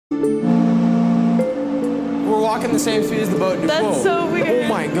We're walking the same speed as the boat. That's so weird. Oh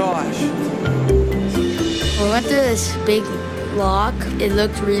my gosh. We went through this big lock. It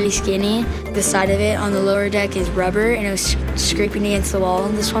looked really skinny. The side of it on the lower deck is rubber, and it was scraping against the wall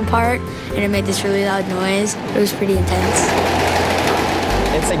in this one part, and it made this really loud noise. It was pretty intense.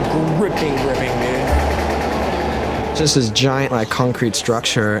 It's like gripping, dude. Just this giant, like, concrete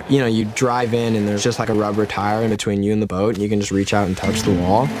structure. You know, you drive in, and there's just like a rubber tire in between you and the boat, and you can just reach out and touch the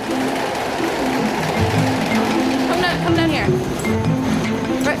wall. Come down here.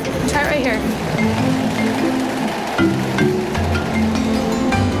 Try it right here.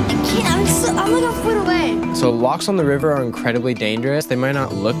 I'm like a foot away. So walks on the river are incredibly dangerous. They might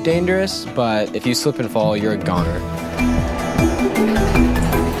not look dangerous, but if you slip and fall, you're a goner.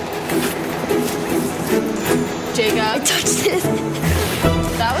 Jacob. I touched it.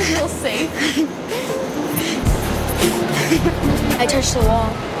 That was real safe. I touched the wall.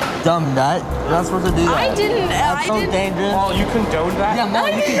 Dumb nut. You're not supposed to do that. I didn't. That's so dangerous. Oh, you condone that? Yeah, Mom,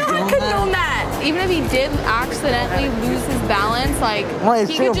 you I did not condone condone that. that. Even if he did accidentally lose his balance, like, Well,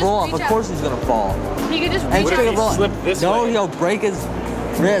 it's he gonna could just roll off. reach Of out. course he's gonna fall. He could just And reach he's out. gonna roll. slip this no, way. he'll break his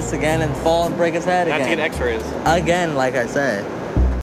wrist again and fall and break his head Have to again. get x-rays. Again, like I say.